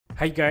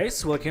Hi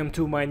guys, welcome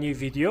to my new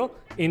video.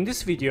 In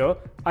this video,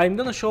 I'm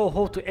gonna show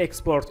how to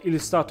export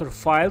Illustrator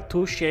file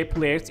to shape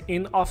layers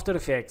in After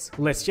Effects.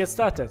 Let's get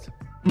started.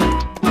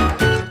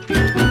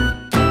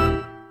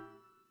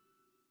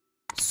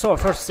 So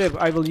first step,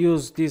 I will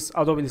use this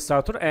Adobe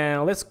Illustrator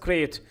and let's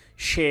create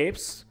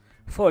shapes.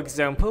 For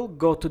example,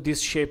 go to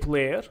this shape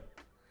layer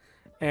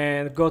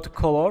and go to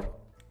color,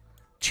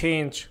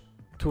 change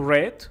to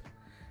red,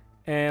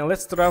 and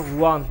let's drag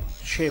one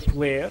shape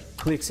layer,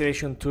 click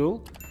selection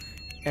tool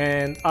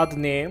and add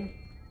name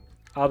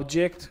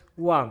object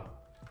 1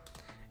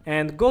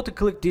 and go to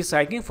click this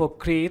icon for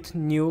create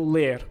new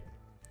layer,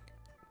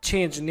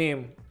 change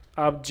name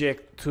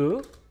object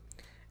 2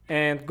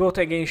 and go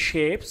to again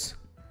shapes,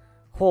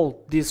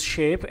 hold this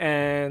shape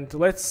and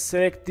let's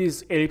select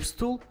this ellipse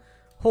tool,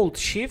 hold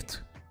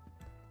shift,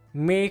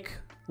 make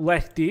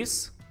like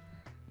this,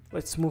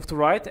 let's move to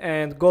right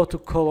and go to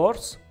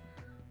colors,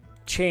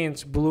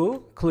 change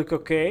blue, click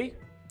OK,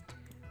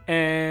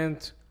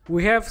 and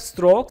we have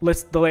stroke.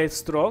 Let's delete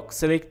stroke,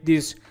 select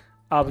this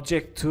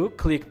object 2,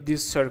 click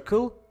this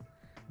circle,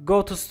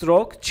 go to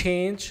stroke,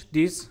 change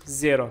this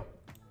 0.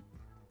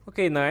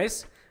 Okay,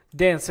 nice.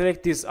 Then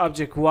select this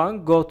object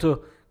 1, go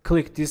to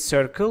click this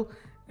circle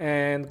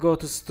and go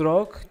to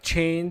stroke,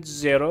 change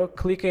 0,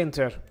 click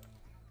enter.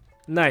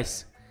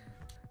 Nice.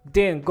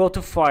 Then go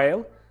to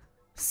file,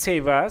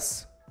 save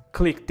as,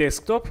 click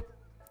desktop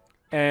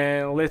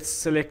and let's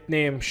select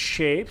name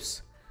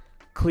shapes,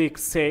 click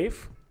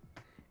save,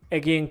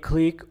 again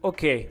click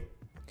OK.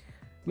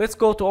 Let's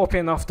go to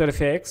open After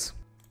Effects,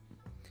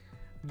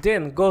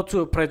 then go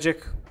to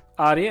project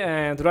area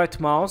and right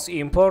mouse,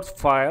 import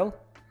file,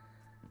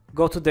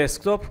 go to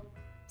desktop,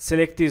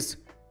 select these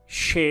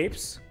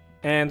shapes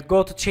and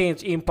go to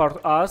change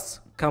import as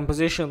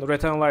composition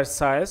rectangular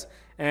size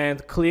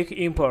and click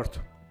import.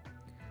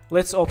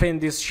 Let's open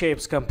this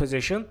shapes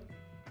composition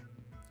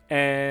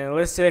and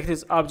let's select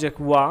this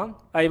object 1.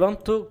 I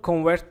want to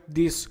convert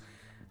this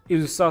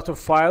Illustrator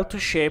file to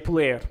shape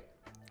layer.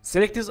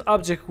 Select this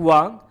object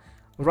 1,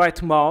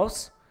 right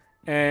mouse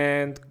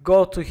and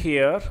go to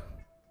here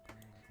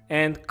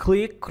and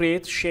click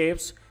create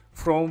shapes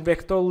from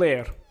vector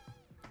layer.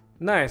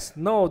 Nice.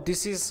 Now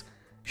this is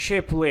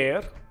shape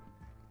layer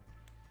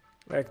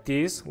like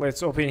this.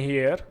 Let's open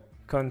here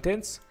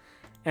contents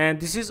and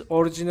this is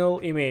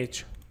original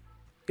image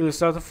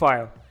Illustrator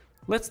file.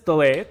 Let's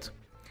delete,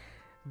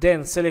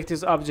 then select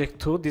this object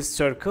 2, this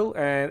circle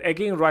and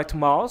again right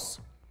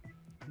mouse,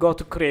 go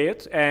to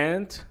create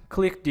and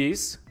click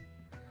this,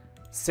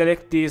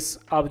 select this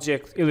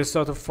object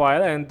Illustrator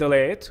file and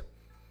delete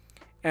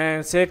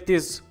and select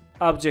this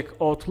object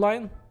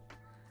outline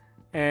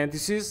and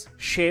this is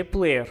shape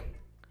layer.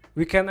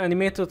 We can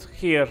animate it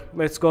here.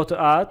 Let's go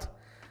to add.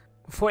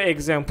 For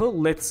example,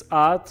 let's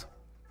add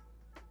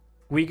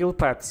wiggle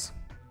paths.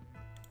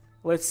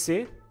 Let's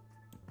see.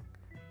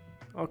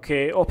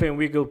 Okay, open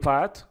wiggle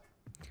path,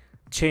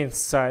 change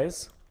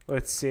size,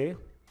 let's see.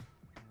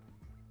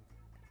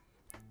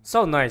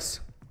 So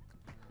nice.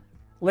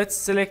 Let's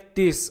select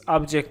this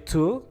object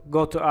 2,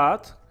 go to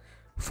add.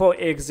 For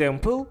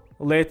example,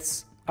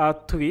 let's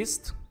add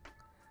twist,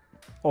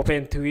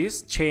 open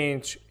twist,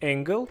 change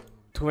angle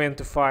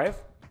 25,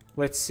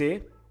 let's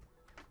see.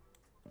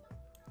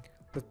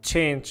 Let's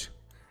change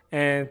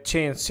and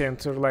change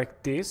center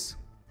like this.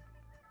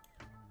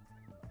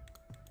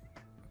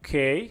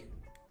 Okay.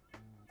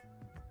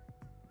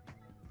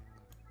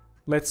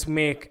 Let's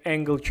make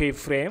angle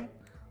keyframe,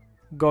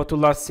 go to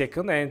last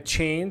second and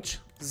change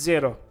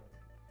 0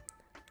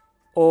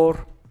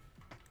 or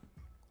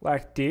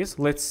like this.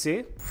 Let's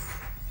see.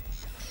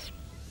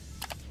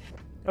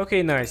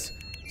 Okay, nice.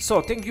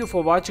 So thank you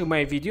for watching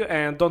my video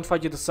and don't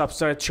forget to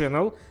subscribe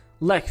channel,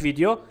 like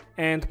video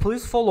and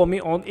please follow me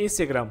on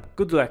Instagram.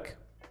 Good luck.